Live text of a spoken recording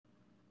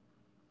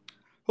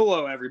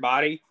Hello,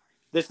 everybody.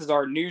 This is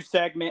our new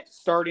segment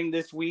starting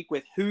this week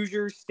with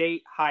Hoosier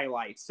State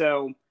highlights.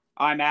 So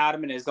I'm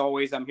Adam, and as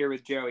always, I'm here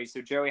with Joey.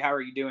 So, Joey, how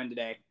are you doing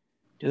today?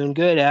 Doing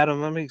good,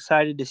 Adam. I'm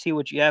excited to see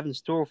what you have in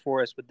store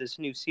for us with this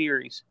new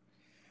series.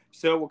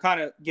 So, we'll kind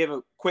of give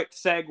a quick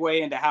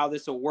segue into how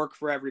this will work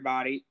for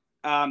everybody.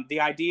 The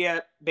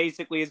idea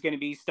basically is going to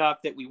be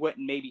stuff that we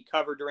wouldn't maybe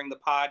cover during the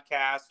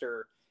podcast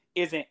or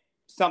isn't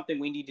something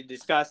we need to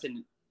discuss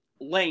in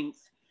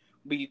length.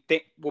 We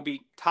think will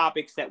be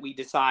topics that we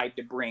decide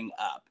to bring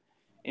up.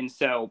 And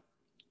so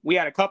we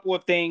had a couple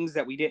of things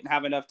that we didn't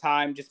have enough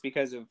time just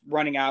because of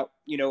running out,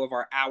 of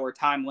our hour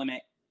time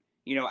limit,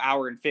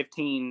 hour and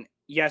 15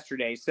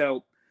 yesterday.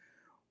 So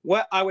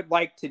what I would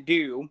like to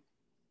do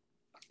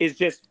is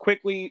just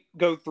quickly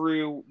go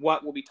through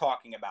what we'll be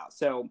talking about.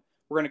 So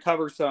we're going to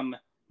cover some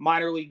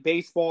minor league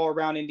baseball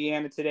around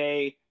Indiana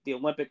today, the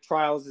Olympic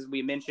trials, as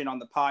we mentioned on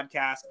the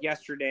podcast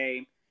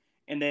yesterday.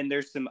 And then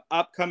there's some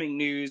upcoming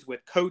news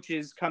with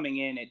coaches coming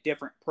in at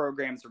different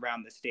programs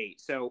around the state.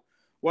 So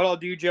what I'll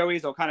do, Joey,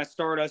 is I'll kind of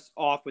start us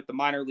off with the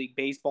minor league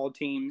baseball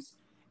teams.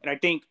 And I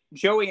think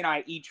Joey and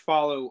I each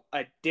follow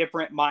a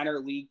different minor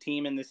league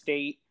team in the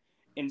state.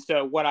 And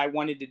so what I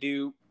wanted to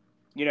do,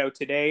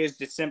 today is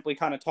just simply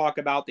kind of talk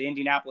about the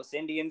Indianapolis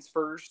Indians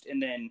first,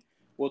 and then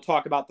we'll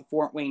talk about the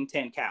Fort Wayne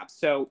Tin Caps.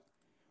 So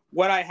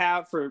what I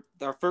have for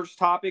our first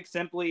topic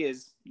simply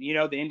is, the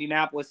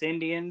Indianapolis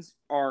Indians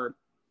are,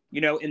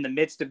 in the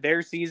midst of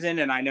their season.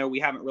 And I know we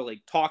haven't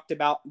really talked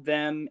about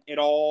them at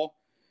all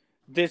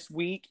this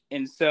week.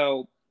 And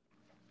so,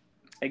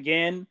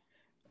 again,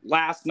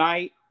 last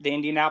night, the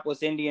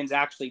Indianapolis Indians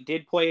actually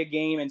did play a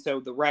game. And so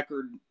the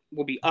record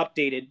will be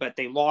updated, but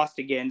they lost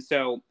again.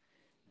 So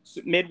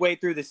midway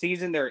through the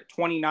season, they're at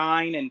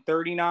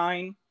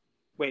 29-39,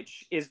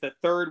 which is the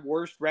third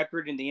worst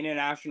record in the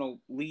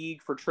International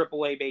League for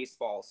AAA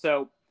baseball.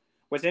 So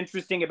what's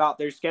interesting about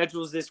their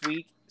schedules this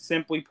week,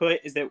 simply put,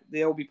 is that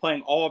they'll be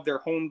playing all of their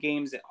home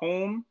games at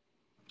home,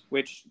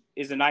 which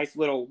is a nice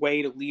little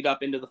way to lead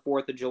up into the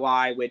 4th of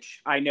July,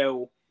 which I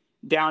know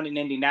down in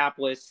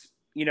Indianapolis,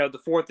 the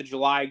 4th of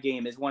July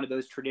game is one of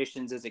those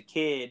traditions as a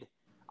kid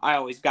I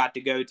always got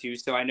to go to.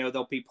 So I know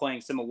they'll be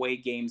playing some away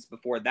games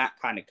before that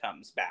kind of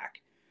comes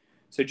back.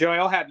 So, Joey,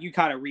 I'll have you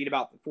kind of read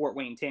about the Fort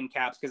Wayne Tin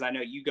Caps because I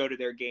know you go to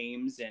their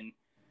games and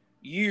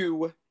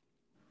you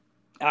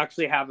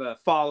actually have a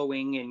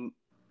following and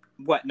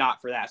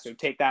whatnot for that. So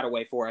take that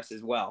away for us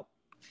as well.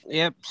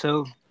 Yep.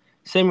 So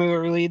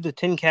similarly, the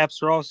Tin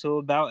Caps are also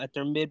about at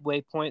their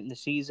midway point in the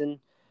season.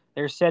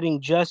 They're setting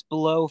just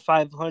below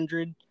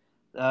 500.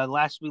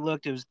 Last we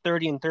looked, it was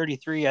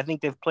 30-33. I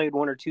think they've played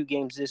one or two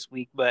games this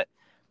week, but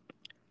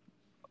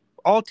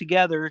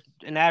altogether,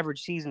 an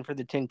average season for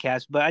the Tin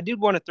Caps. But I did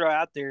want to throw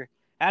out there,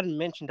 Adam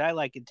mentioned I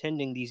like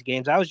attending these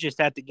games. I was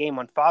just at the game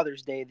on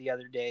Father's Day the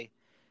other day,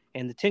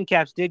 and the Tin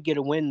Caps did get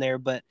a win there.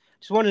 But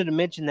just wanted to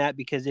mention that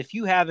because if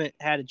you haven't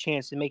had a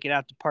chance to make it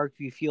out to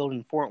Parkview Field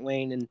in Fort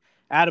Wayne, and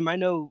Adam, I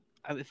know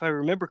if I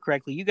remember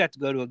correctly, you got to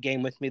go to a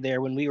game with me there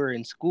when we were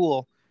in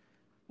school.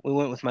 We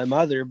went with my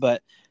mother,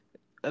 but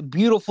a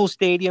beautiful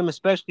stadium,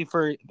 especially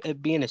for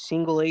it being a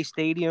single A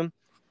stadium.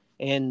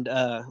 And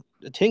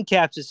the Tin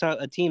Caps is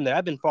a team that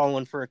I've been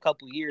following for a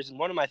couple of years. And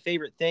one of my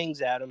favorite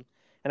things, Adam,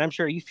 and I'm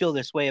sure you feel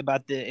this way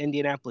about the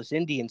Indianapolis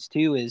Indians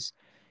too, is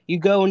you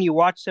go and you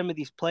watch some of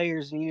these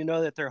players and you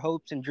know that their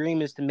hopes and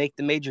dream is to make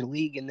the major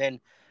league. And then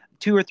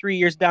 2 or 3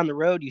 years down the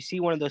road, you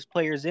see one of those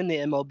players in the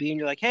MLB and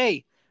you're like,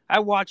 hey, I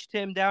watched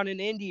him down in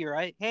Indy,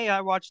 or hey,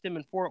 I watched him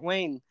in Fort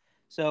Wayne.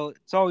 So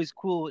it's always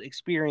cool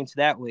experience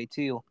that way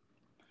too.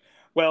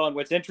 Well, and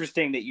what's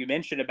interesting that you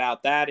mentioned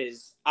about that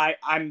is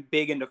I'm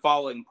big into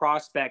following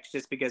prospects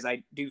just because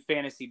I do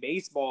fantasy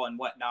baseball and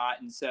whatnot.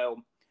 And so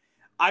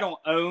I don't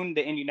own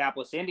the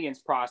Indianapolis Indians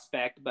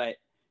prospect, but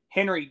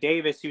Henry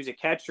Davis, who's a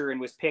catcher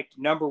and was picked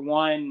number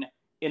one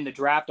in the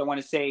draft, I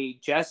want to say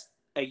just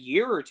a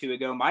year or two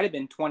ago, might have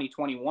been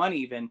 2021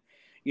 even,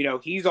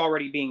 he's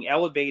already being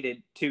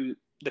elevated to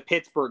the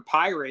Pittsburgh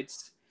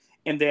Pirates.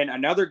 And then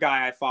another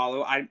guy I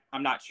follow,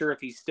 I'm not sure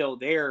if he's still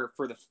there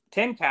for the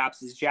Tin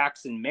Caps, is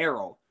Jackson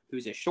Merrill,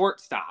 who's a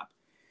shortstop.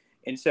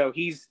 And so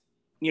he's,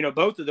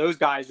 both of those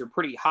guys are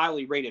pretty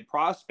highly rated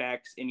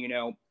prospects. And,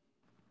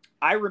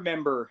 I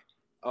remember,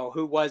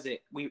 who was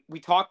it? We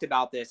talked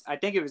about this. I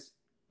think it was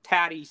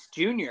Tatis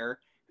Jr.,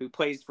 who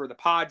plays for the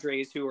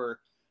Padres, who are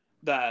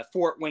the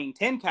Fort Wayne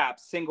Tin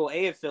Caps single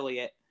A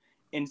affiliate.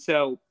 And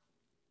so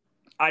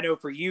I know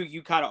for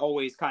you kind of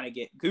always kind of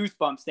get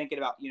goosebumps thinking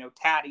about,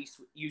 Tatis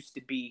used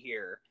to be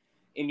here.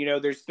 And,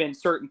 there's been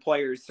certain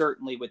players,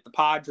 certainly with the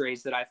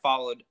Padres, that I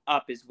followed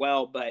up as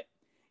well. But,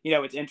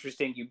 it's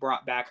interesting you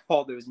brought back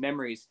all those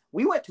memories.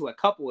 We went to a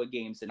couple of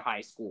games in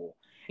high school.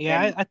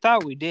 Yeah, I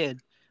thought we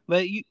did.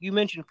 But you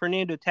mentioned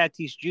Fernando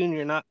Tatis Jr.,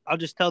 and I'll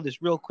just tell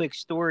this real quick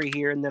story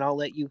here, and then I'll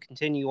let you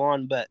continue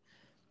on. But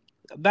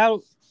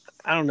about,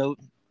 I don't know,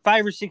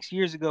 5 or 6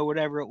 years ago,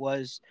 whatever it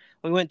was,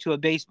 we went to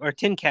a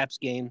Tin Caps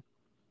game.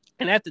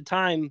 And at the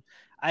time,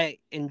 I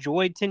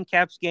enjoyed Tin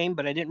Caps game,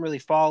 but I didn't really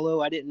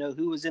follow. I didn't know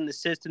who was in the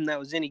system that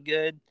was any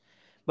good.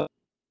 But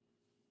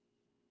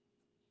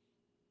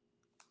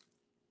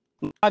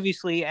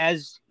Obviously,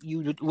 as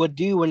you would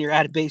do when you're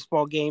at a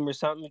baseball game or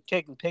something,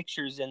 taking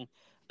pictures and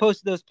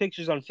posted those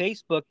pictures on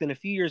Facebook. Then a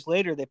few years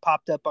later, they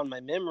popped up on my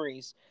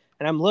memories,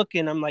 and I'm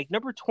looking. I'm like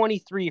number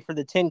 23 for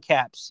the Tin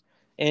Caps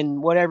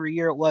in whatever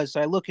year it was.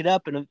 So I look it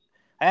up, and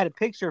I had a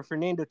picture of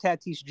Fernando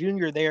Tatis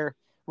Jr. there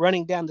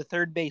running down the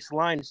third base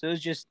line. So it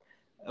was just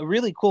a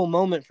really cool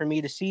moment for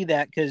me to see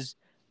that because,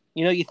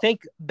 you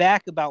think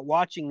back about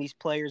watching these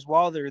players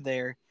while they're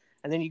there,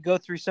 and then you go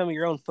through some of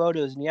your own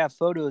photos, and you have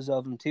photos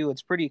of them too.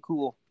 It's pretty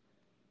cool.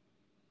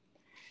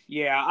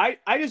 Yeah,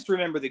 I just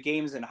remember the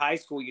games in high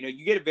school.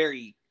 You get a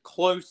very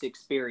close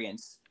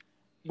experience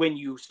when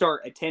you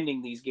start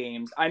attending these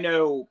games. I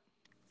know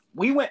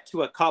we went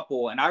to a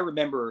couple, and I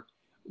remember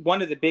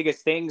one of the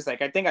biggest things,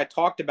 like I think I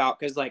talked about,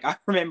 because like I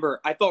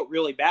remember I felt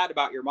really bad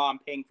about your mom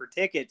paying for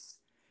tickets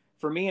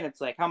for me, and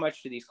it's like, how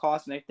much do these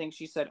cost? And I think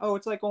she said, oh,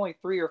 it's like only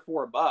 $3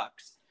 or $4.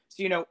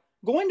 So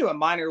going to a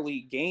minor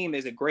league game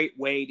is a great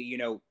way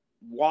to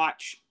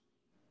watch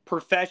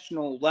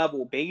professional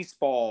level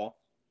baseball,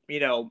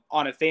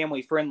 on a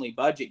family friendly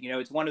budget.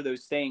 It's one of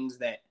those things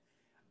that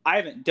I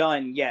haven't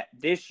done yet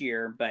this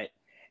year, but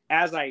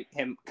as I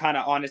am kind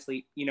of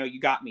honestly, you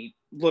got me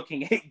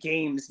looking at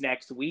games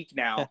next week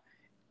now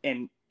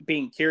and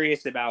being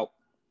curious about,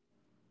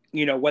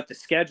 what the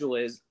schedule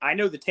is. I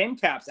know the Tin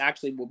Caps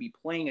actually will be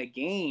playing a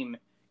game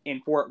in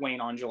Fort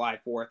Wayne on July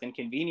 4th, and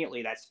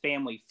conveniently that's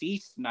family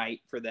feast night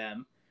for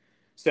them.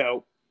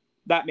 So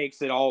that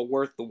makes it all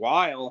worth the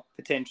while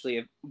potentially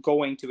of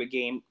going to a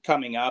game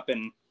coming up.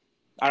 And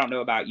I don't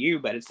know about you,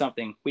 but it's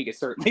something we could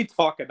certainly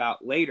talk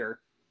about later.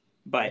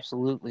 But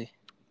Absolutely.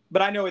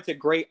 But I know it's a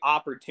great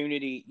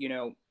opportunity,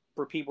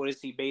 for people to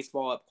see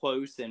baseball up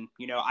close. And,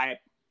 I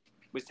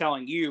was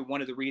telling you one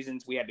of the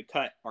reasons we had to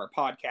cut our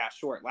podcast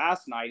short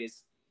last night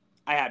is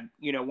I had,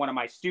 one of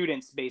my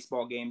students'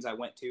 baseball games I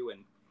went to,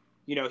 and,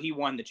 he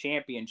won the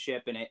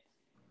championship, and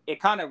it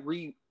kind of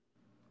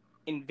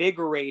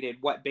reinvigorated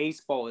what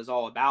baseball is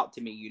all about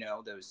to me,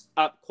 those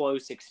up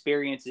close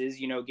experiences,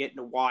 getting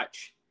to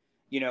watch,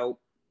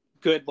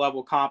 good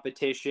level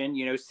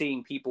competition,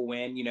 seeing people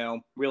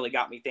win, really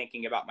got me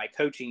thinking about my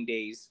coaching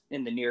days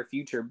in the near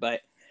future.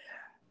 But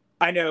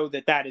I know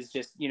that is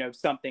just,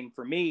 something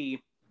for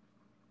me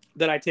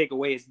that I take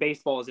away is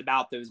baseball is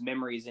about those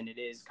memories, and it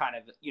is kind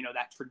of,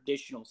 that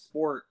traditional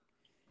sport.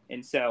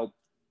 And so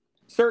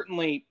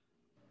certainly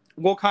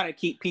we'll kind of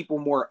keep people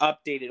more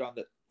updated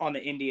on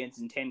the Indians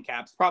and Tin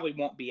Caps. Probably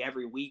won't be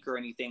every week or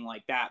anything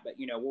like that, but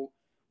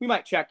we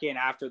might check in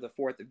after the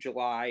 4th of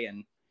July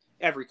and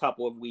every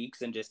couple of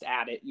weeks and just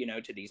add it,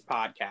 to these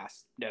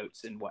podcast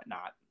notes and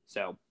whatnot.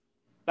 So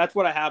that's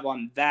what I have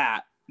on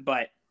that.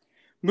 But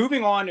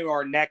moving on to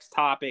our next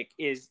topic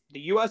is the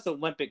U.S.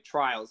 Olympic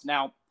trials.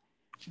 Now,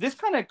 this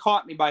kind of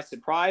caught me by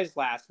surprise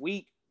last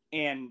week,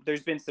 and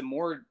there's been some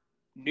more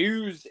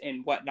news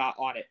and whatnot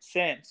on it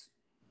since.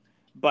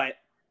 But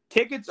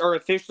tickets are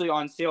officially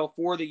on sale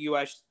for the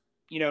U.S.,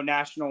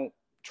 national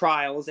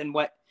trials. And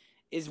what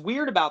is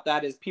weird about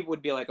that is people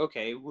would be like,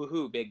 okay,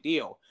 woohoo, big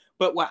deal.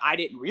 But what I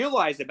didn't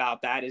realize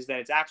about that is that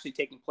it's actually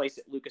taking place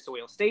at Lucas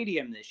Oil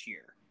Stadium this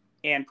year,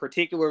 and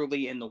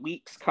particularly in the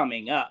weeks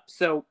coming up.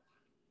 So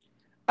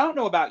I don't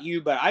know about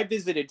you, but I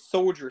visited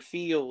Soldier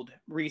Field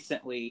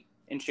recently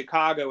in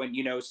Chicago and,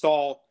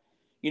 saw,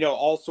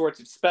 all sorts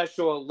of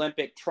special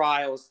Olympic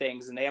trials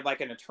things, and they have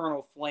like an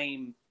eternal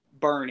flame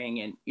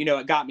burning. And,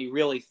 it got me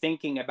really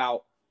thinking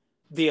about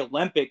the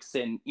Olympics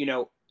and,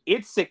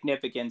 its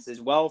significance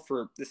as well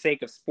for the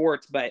sake of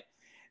sports. But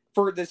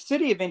for the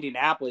city of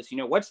Indianapolis,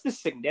 what's the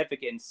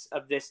significance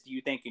of this, do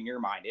you think, in your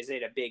mind? Is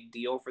it a big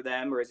deal for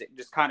them, or is it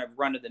just kind of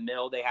run of the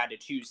mill? They had to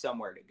choose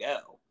somewhere to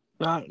go.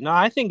 No,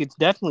 I think it's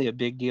definitely a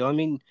big deal. I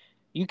mean,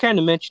 you kind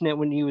of mentioned it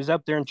when you was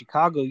up there in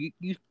Chicago.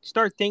 You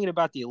start thinking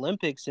about the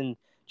Olympics and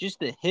just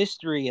the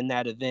history in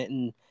that event.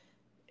 And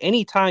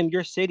anytime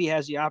your city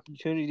has the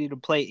opportunity to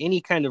play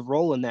any kind of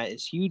role in that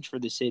is huge for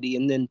the city.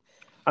 And then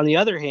on the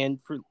other hand,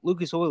 for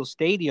Lucas Oil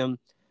Stadium,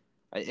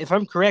 if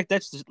I'm correct,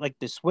 that's like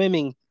the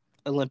swimming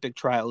Olympic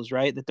trials,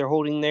 right, that they're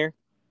holding there?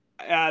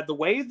 The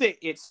way that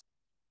it's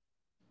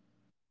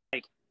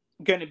like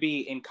going to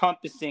be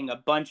encompassing a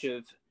bunch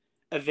of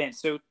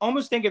events. So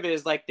almost think of it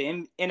as like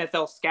the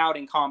NFL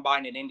scouting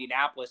combine in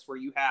Indianapolis, where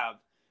you have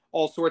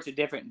all sorts of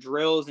different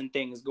drills and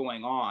things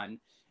going on.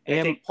 And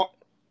I think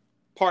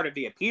part of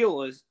the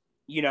appeal is,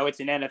 it's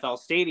an NFL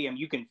stadium.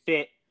 You can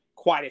fit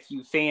quite a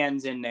few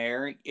fans in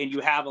there, and you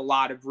have a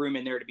lot of room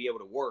in there to be able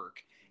to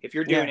work. If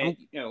you're doing it,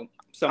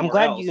 somewhere I'm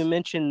glad else. you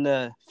mentioned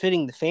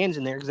fitting the fans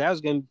in there, because that was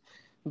going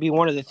to be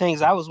one of the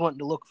things I was wanting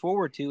to look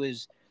forward to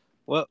is,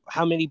 well,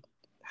 how many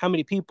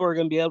people are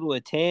going to be able to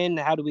attend?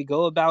 How do we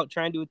go about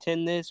trying to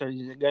attend this? Or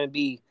is it going to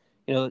be,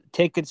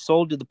 tickets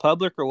sold to the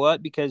public or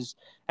what? Because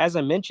as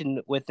I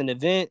mentioned, with an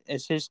event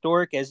as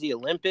historic as the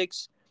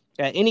Olympics,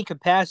 at any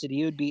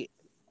capacity, it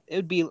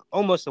would be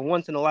almost a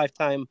once in a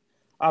lifetime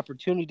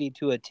opportunity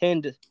to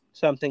attend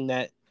something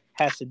that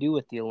has to do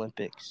with the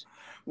Olympics.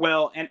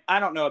 Well, and I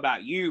don't know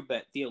about you,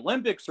 but the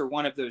Olympics are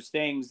one of those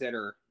things that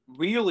are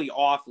really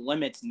off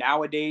limits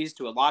nowadays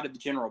to a lot of the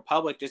general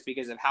public, just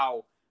because of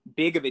how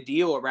big of a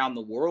deal around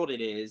the world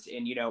it is.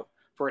 And,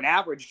 for an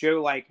average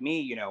Joe like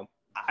me,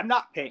 I'm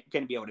not going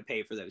to be able to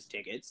pay for those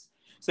tickets.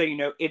 So,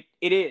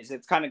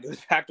 it kind of goes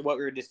back to what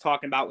we were just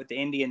talking about with the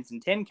Indians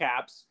and Tin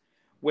Caps,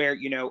 where,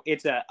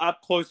 it's a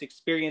up close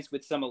experience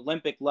with some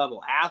Olympic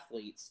level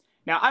athletes.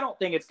 Now, I don't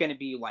think it's going to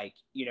be like,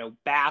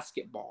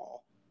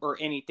 basketball or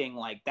anything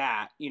like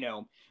that.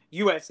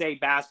 USA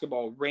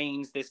basketball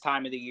reigns this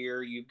time of the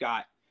year. You've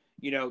got,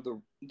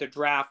 the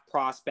draft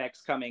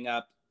prospects coming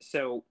up.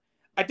 So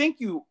I think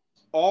you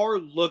are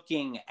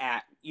looking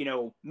at,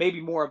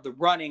 maybe more of the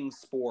running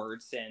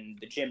sports and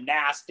the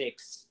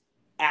gymnastics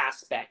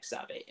aspects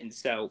of it. And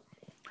so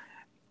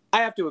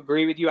I have to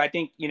agree with you. I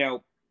think,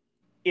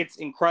 it's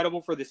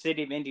incredible for the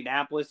city of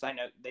Indianapolis. I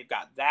know they've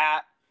got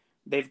that.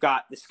 They've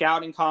got the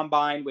scouting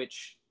combine,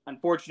 which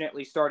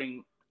unfortunately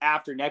starting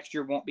after next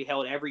year won't be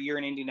held every year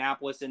in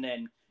Indianapolis. And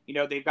then,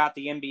 they've got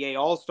the NBA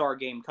All-Star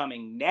game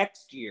coming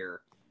next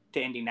year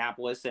to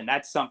Indianapolis. And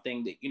that's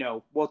something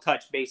that, we'll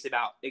touch base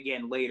about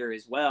again later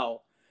as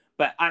well.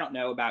 But I don't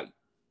know about,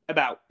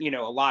 a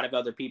lot of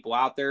other people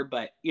out there,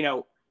 but,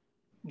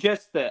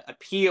 just the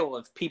appeal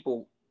of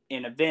people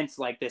in events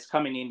like this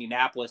coming to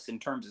Indianapolis in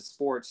terms of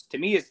sports, to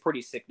me, is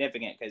pretty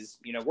significant because,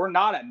 we're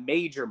not a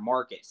major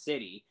market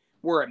city.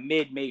 We're a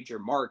mid-major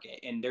market,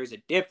 and there's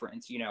a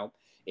difference.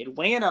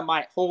 Atlanta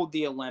might hold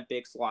the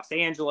Olympics. Los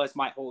Angeles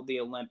might hold the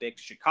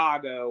Olympics.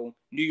 Chicago,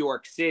 New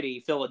York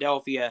City,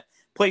 Philadelphia,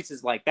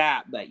 places like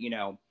that. But,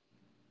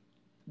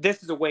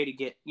 this is a way to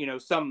get,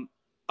 some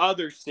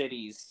other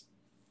cities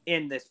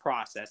in this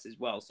process as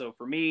well. So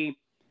for me,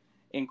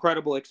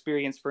 incredible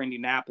experience for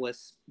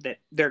Indianapolis that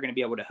they're going to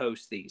be able to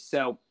host these.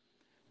 So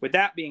with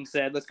that being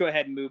said, let's go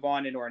ahead and move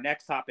on into our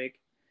next topic.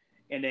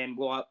 And then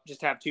we'll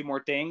just have two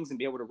more things and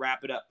be able to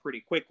wrap it up pretty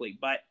quickly.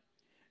 But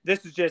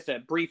this is just a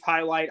brief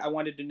highlight I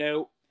wanted to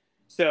note.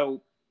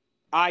 So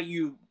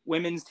IU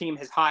women's team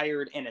has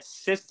hired an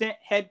assistant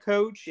head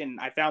coach, and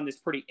I found this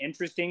pretty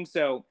interesting.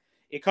 So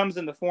it comes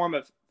in the form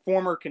of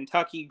former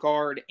Kentucky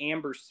guard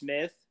Amber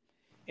Smith.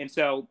 And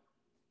so,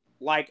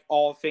 like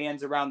all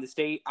fans around the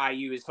state,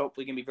 IU is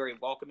hopefully going to be very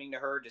welcoming to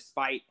her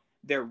despite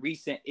their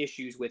recent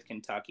issues with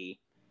Kentucky.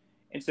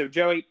 And so,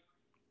 Joey,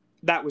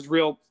 that was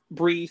real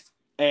brief.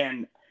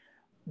 And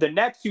the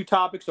next two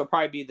topics will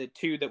probably be the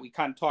two that we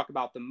kind of talk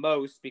about the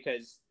most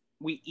because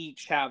we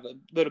each have a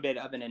little bit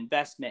of an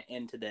investment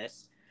into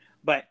this.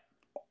 But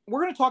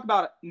we're going to talk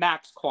about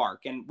Max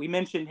Clark. And we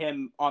mentioned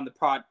him on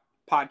the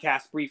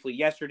podcast briefly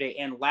yesterday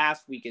and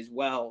last week as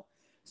well.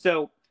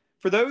 So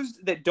for those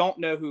that don't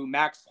know who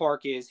Max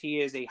Clark is, he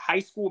is a high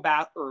school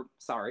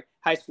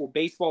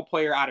baseball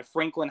player out of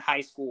Franklin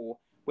High School,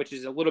 which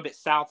is a little bit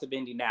south of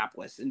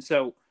Indianapolis. And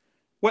so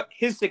what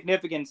his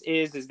significance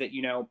is that,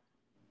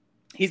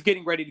 he's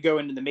getting ready to go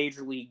into the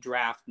major league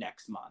draft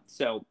next month.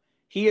 So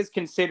he is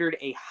considered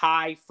a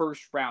high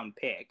first round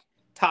pick,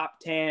 top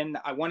 10.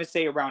 I want to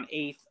say around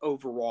 8th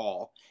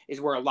overall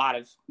is where a lot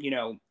of,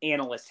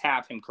 analysts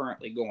have him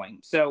currently going.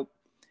 So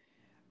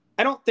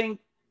I don't think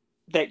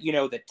that,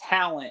 the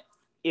talent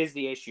is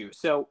the issue.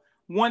 So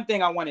one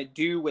thing I want to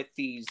do with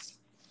these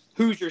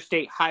Hoosier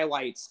State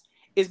highlights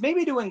is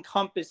maybe to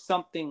encompass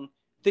something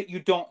that you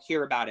don't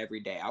hear about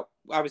every day.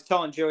 I was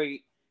telling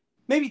Joey,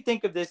 maybe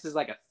think of this as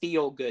like a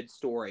feel-good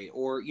story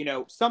or,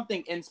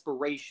 something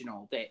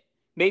inspirational that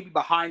maybe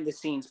behind the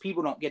scenes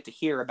people don't get to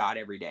hear about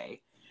every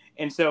day.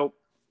 And so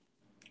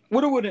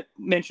what I would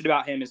mention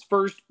about him is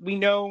first, we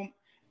know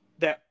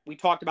that we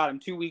talked about him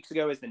 2 weeks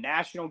ago as the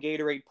National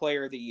Gatorade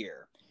Player of the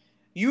Year.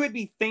 You would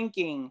be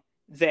thinking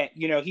that,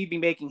 he'd be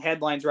making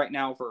headlines right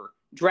now for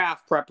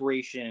draft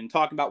preparation and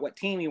talking about what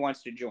team he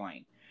wants to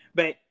join.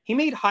 But he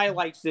made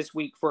highlights this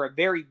week for a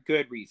very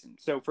good reason.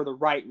 So for the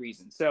right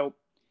reason. So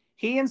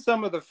he and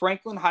some of the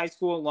Franklin High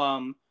School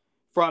alum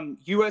from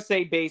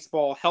USA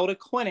Baseball held a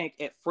clinic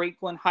at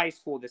Franklin High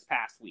School this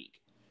past week,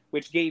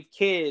 which gave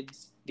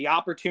kids the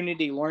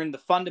opportunity to learn the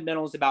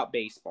fundamentals about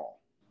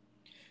baseball.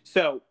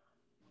 So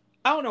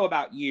I don't know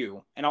about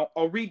you, and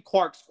I'll read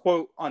Clark's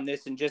quote on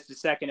this in just a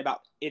second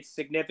about its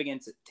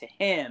significance to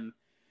him.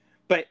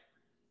 But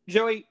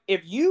Joey,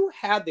 if you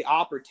had the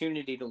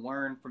opportunity to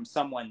learn from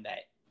someone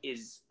that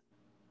is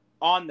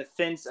on the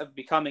fence of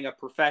becoming a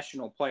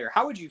professional player,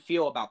 how would you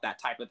feel about that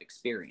type of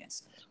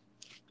experience?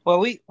 Well,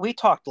 we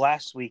talked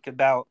last week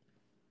about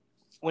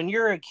when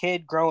you're a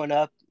kid growing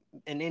up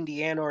in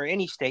Indiana or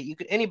any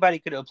state, anybody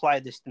could apply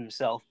this to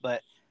themselves,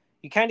 but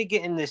you kind of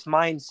get in this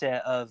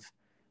mindset of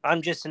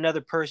I'm just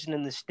another person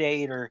in the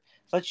state, or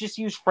let's just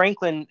use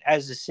Franklin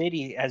as a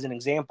city as an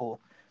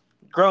example.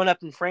 Growing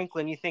up in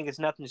Franklin, you think it's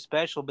nothing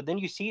special, but then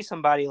you see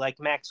somebody like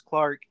Max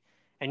Clark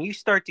and you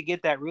start to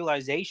get that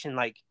realization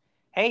like,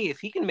 hey, if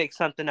he can make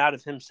something out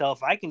of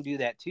himself, I can do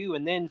that too.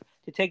 And then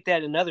to take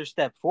that another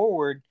step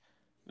forward,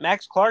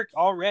 Max Clark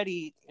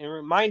already, a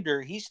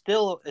reminder, he's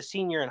still a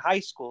senior in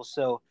high school.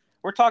 So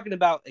we're talking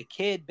about a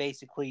kid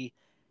basically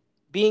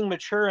being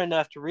mature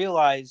enough to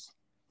realize,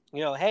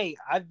 hey,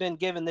 I've been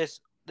given this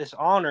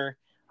honor.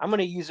 I'm going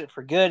to use it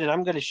for good. And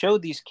I'm going to show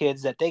these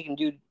kids that they can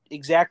do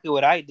exactly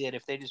what I did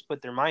if they just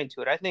put their mind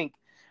to it. I think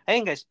I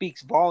think that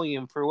speaks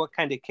volume for what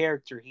kind of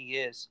character he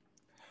is.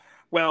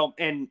 Well,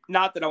 and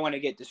not that I want to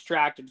get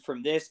distracted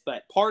from this,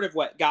 but part of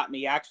what got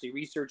me actually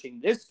researching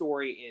this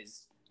story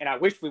is, and I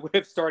wish we would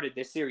have started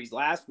this series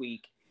last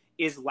week,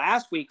 is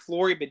last week,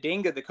 Flory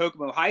Bedinga, the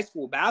Kokomo High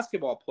School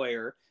basketball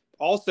player,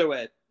 also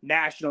a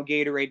National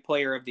Gatorade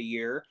Player of the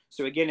Year,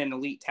 so again, an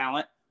elite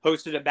talent,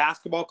 hosted a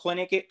basketball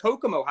clinic at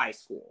Kokomo High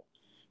School.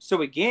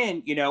 So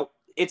again,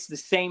 it's the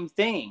same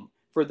thing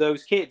for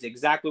those kids,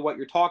 exactly what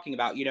you're talking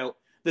about.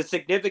 The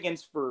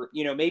significance for,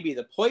 maybe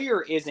the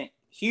player isn't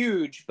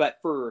huge, but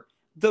for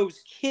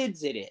those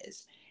kids it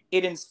is.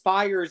 It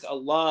inspires a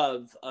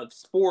love of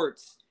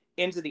sports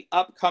into the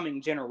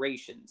upcoming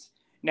generations.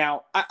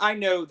 Now, I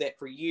know that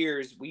for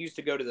years we used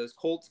to go to those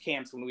Colts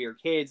camps when we were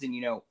kids, and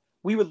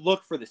we would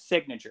look for the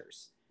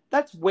signatures.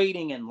 That's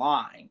waiting in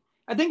line.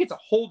 I think it's a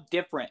whole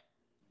different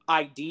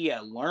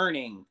idea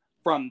learning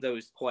from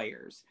those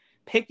players,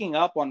 picking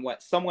up on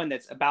what someone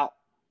that's about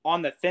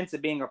on the fence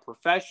of being a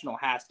professional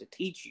has to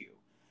teach you.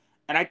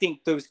 And I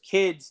think those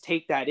kids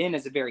take that in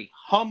as a very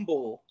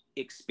humble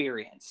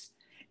experience.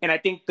 And I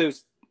think the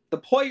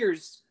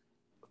players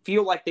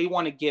feel like they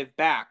want to give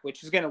back,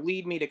 which is going to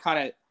lead me to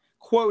kind of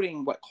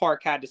quoting what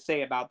Clark had to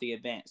say about the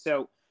event.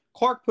 So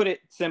Clark put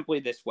it simply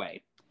this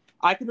way: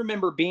 I can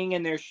remember being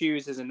in their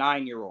shoes as a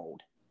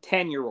 9-year-old,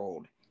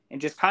 10-year-old, and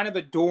just kind of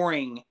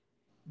adoring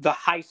the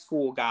high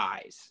school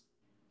guys.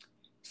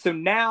 So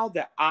now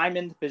that I'm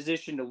in the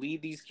position to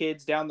lead these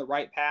kids down the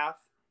right path,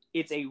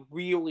 it's a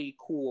really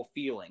cool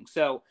feeling.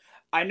 So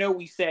I know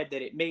we said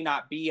that it may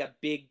not be a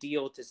big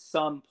deal to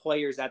some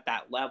players at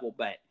that level,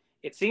 but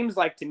it seems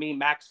like to me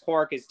Max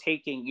Clark is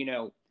taking,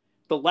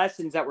 the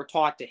lessons that were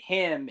taught to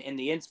him and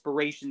the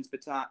inspirations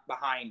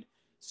behind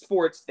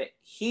sports that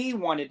he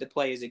wanted to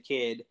play as a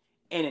kid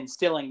and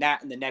instilling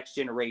that in the next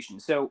generation.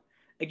 So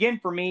again,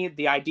 for me,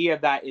 the idea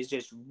of that is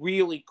just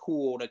really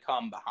cool to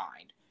come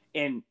behind.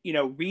 And,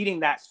 reading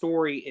that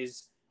story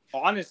is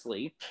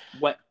honestly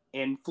what,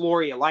 and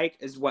Flory alike,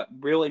 is what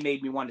really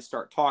made me want to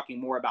start talking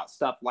more about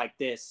stuff like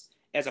this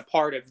as a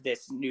part of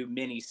this new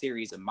mini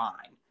series of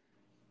mine.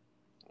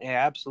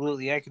 Yeah,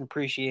 absolutely. I can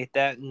appreciate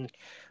that. And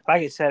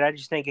like I said, I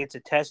just think it's a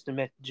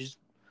testament to just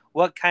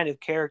what kind of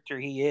character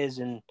he is.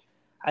 And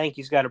I think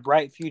he's got a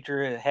bright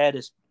future ahead,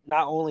 is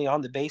not only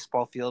on the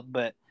baseball field,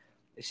 but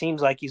it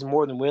seems like he's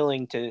more than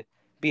willing to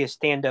be a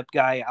stand-up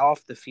guy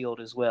off the field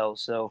as well.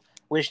 So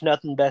wish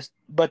nothing best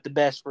but the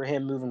best for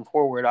him moving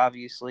forward,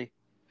 obviously.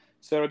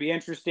 So it'll be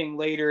interesting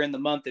later in the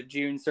month of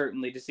June,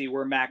 certainly, to see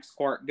where Max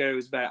Clark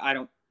goes. But I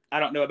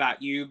don't know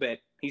about you, but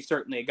he's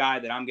certainly a guy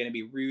that I'm going to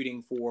be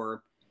rooting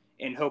for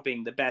and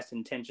hoping the best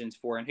intentions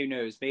for. And who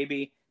knows,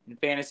 maybe in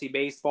fantasy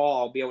baseball,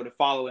 I'll be able to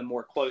follow him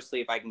more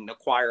closely if I can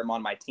acquire him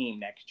on my team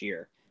next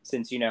year.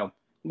 Since,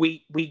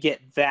 we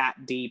get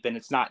that deep, and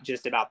it's not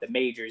just about the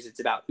majors, it's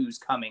about who's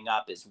coming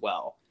up as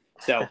well.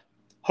 So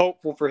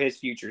hopeful for his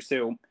future.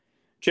 So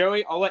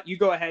Joey, I'll let you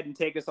go ahead and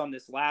take us on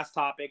this last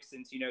topic,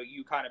 since,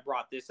 you kind of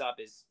brought this up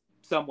as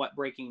somewhat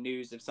breaking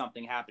news of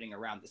something happening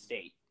around the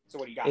state. So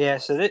what do you got? Yeah,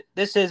 so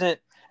this isn't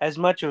as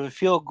much of a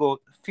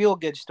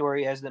feel-good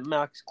story as the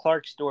Max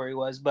Clark story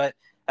was, but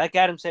like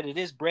Adam said, it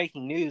is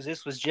breaking news.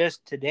 This was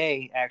just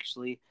today,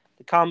 actually.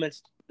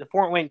 The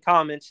Fort Wayne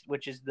Comets,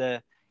 which is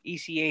the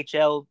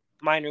ECHL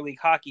minor league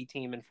hockey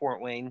team in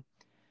Fort Wayne,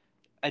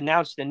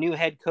 announced a new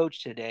head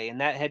coach today,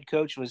 and that head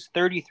coach was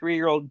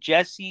 33-year-old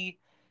Jesse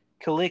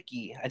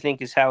Kalicki, I think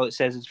is how it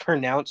says it's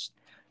pronounced.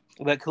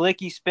 But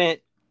Kalicki spent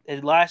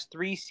his last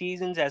 3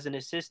 seasons as an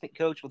assistant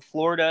coach with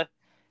Florida,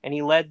 and he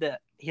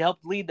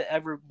helped lead the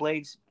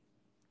Everblades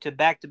to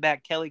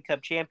back-to-back Kelly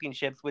Cup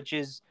championships, which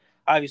is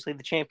obviously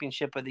the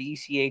championship of the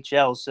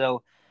ECHL.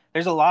 So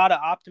there's a lot of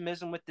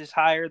optimism with this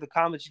hire. The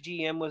Comets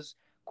GM was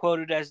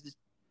quoted as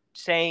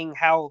saying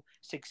how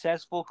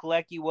successful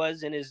Kalicki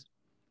was in his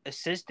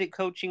assistant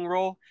coaching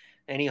role,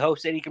 and he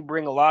hopes that he can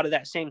bring a lot of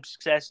that same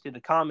success to the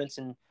Comets.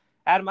 And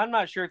Adam, I'm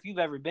not sure if you've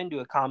ever been to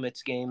a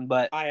Comets game,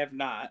 but I have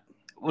not.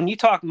 When you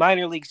talk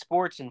minor league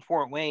sports in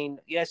Fort Wayne,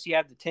 yes, you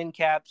have the Tin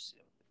Caps.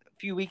 A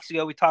few weeks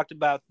ago, we talked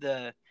about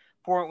the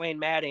Fort Wayne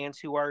Mad Ants,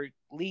 who are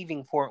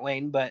leaving Fort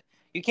Wayne, but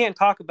you can't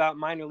talk about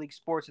minor league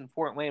sports in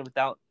Fort Wayne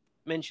without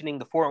mentioning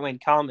the Fort Wayne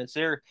Comets.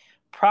 They're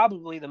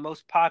probably the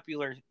most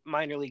popular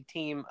minor league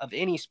team of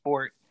any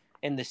sport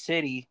in the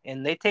city,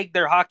 and they take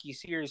their hockey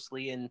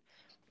seriously. And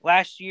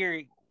last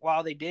year,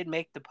 while they did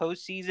make the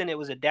postseason, it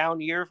was a down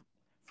year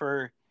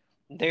for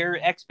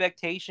their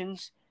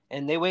expectations,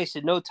 and they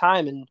wasted no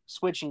time in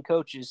switching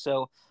coaches.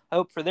 So I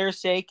hope for their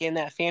sake and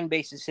that fan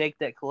base's sake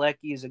that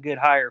Kalecki is a good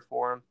hire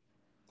for them.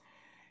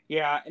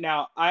 Yeah,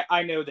 now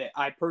I know that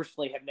I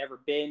personally have never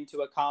been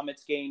to a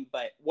Comets game,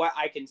 but what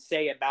I can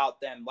say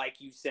about them, like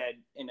you said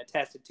and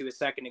attested to a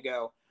second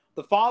ago,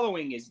 the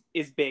following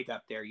is big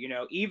up there.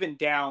 Even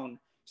down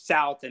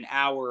south an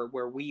hour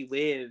where we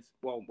live,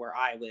 well, where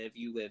I live,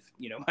 you live,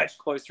 much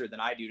closer than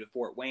I do to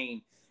Fort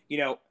Wayne.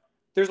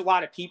 There's a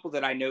lot of people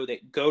that I know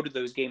that go to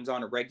those games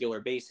on a regular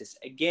basis.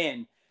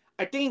 Again,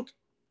 I think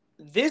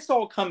this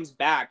all comes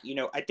back.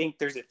 I think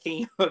there's a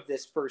theme of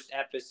this first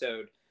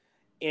episode.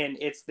 And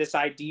it's this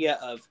idea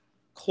of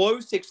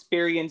close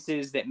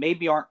experiences that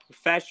maybe aren't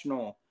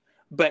professional,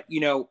 but,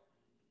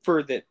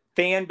 for the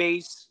fan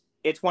base,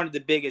 it's one of the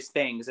biggest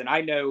things. And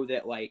I know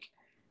that, like,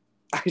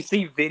 I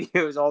see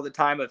videos all the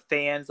time of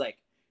fans, like,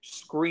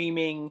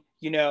 screaming,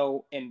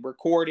 and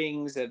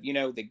recordings of,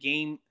 the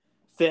game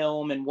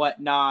film and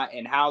whatnot,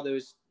 and how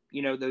those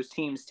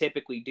teams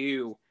typically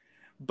do.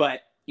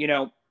 But,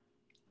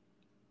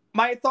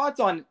 my thoughts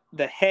on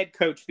the head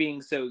coach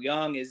being so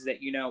young is that,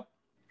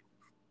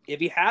 if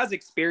he has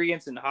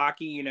experience in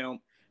hockey,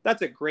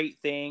 that's a great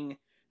thing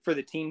for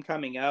the team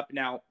coming up.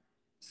 Now,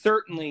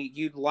 certainly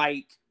you'd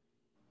like,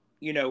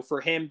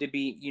 for him to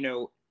be,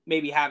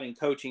 maybe having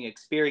coaching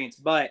experience,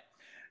 but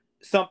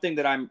something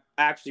that I'm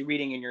actually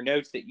reading in your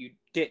notes that you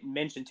didn't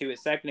mention to a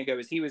second ago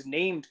is he was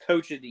named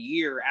coach of the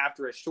year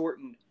after a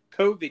shortened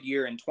COVID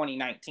year in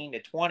 2019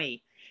 to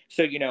 20.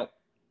 So,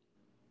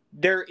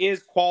 there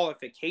is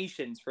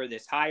qualifications for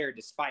this hire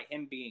despite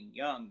him being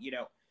young.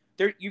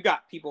 There you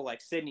got people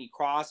like Sidney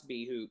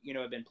Crosby who,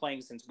 have been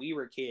playing since we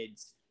were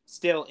kids,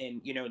 still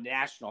in, the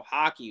National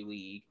Hockey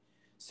League.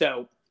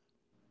 So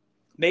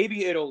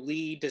maybe it'll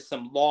lead to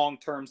some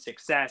long-term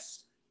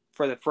success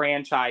for the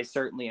franchise,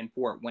 certainly in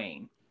Fort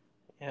Wayne.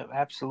 Yeah,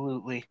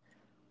 absolutely.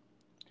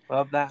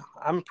 Well,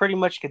 I'm pretty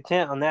much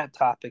content on that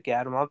topic,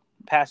 Adam. I'll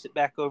pass it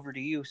back over to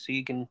you so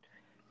you can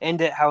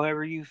end it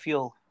however you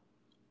feel.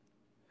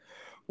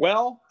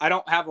 Well, I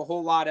don't have a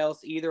whole lot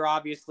else either,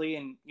 obviously.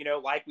 And,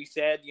 like we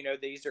said,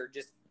 these are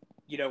just,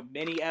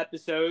 mini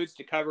episodes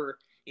to cover,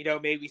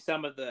 maybe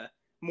some of the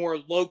more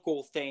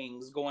local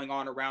things going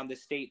on around the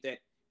state that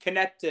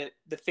connect to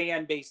the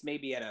fan base,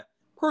 maybe at a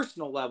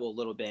personal level a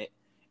little bit.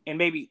 And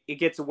maybe it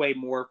gets away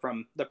more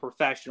from the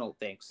professional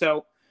thing.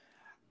 So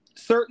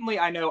certainly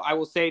I know I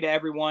will say to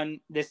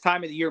everyone, this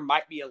time of the year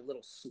might be a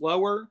little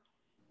slower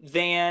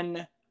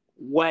than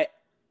what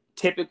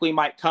typically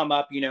might come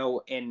up,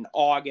 in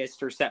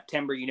August or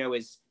September,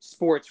 as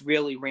sports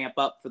really ramp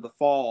up for the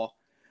fall.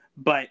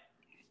 But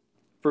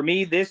for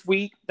me this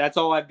week, that's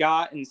all I've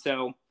got. And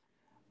so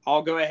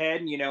I'll go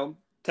ahead and,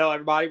 tell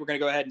everybody we're going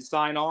to go ahead and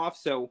sign off.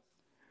 So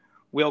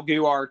we'll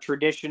do our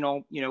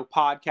traditional,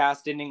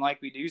 podcast ending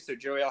like we do. So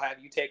Joey, I'll have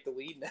you take the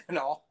lead and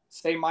I'll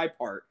say my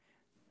part.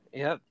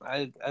 Yep.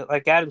 I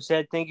like Adam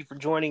said, thank you for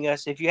joining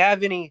us. If you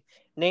have any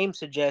name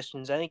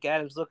suggestions, I think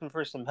Adam's looking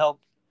for some help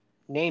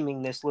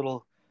naming this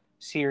little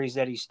series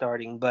that he's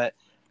starting, but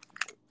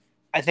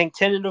I think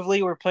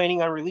tentatively we're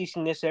planning on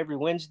releasing this every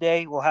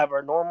Wednesday. We'll have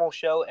our normal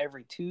show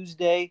every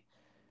Tuesday,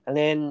 and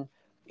then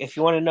if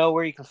you want to know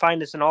where you can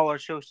find us in all our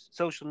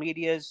social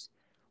medias,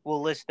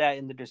 we'll list that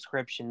in the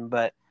description.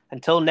 But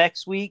until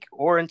next week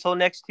or until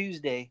next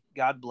Tuesday,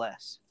 God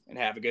bless and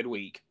have a good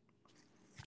week.